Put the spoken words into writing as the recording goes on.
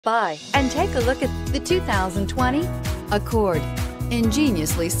by and take a look at the 2020 Accord.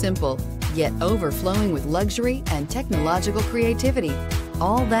 Ingeniously simple, yet overflowing with luxury and technological creativity.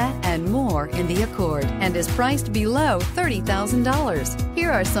 All that and more in the Accord, and is priced below $30,000.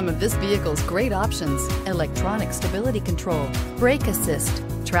 Here are some of this vehicle's great options: electronic stability control, brake assist,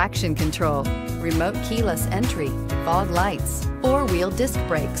 traction control, remote keyless entry, fog lights, four-wheel disc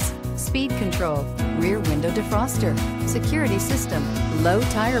brakes, speed control, rear window defroster, security system, low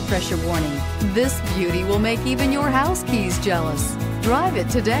tire pressure warning. This beauty will make even your house keys jealous. Drive it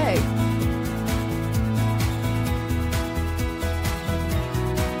today.